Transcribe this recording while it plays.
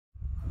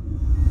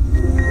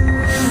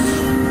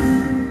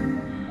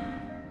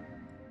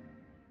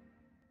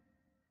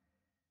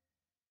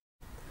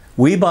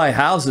We buy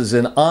houses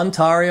in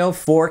Ontario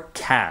for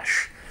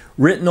cash.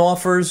 Written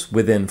offers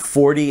within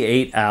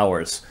 48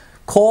 hours.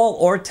 Call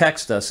or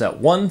text us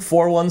at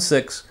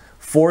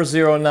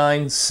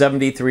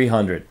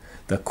 1-416-409-7300.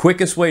 The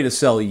quickest way to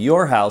sell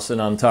your house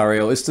in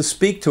Ontario is to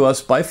speak to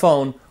us by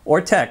phone or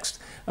text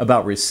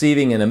about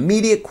receiving an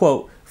immediate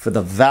quote for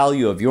the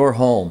value of your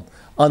home.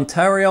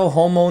 Ontario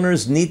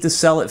homeowners need to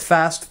sell it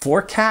fast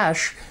for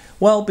cash,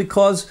 well,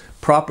 because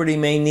property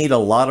may need a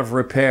lot of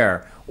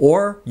repair,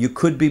 or you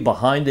could be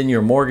behind in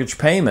your mortgage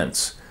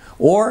payments,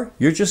 or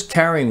you're just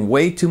carrying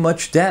way too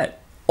much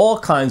debt. All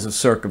kinds of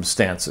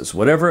circumstances,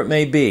 whatever it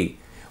may be.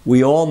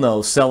 We all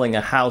know selling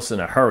a house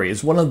in a hurry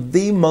is one of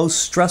the most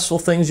stressful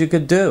things you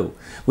could do.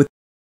 With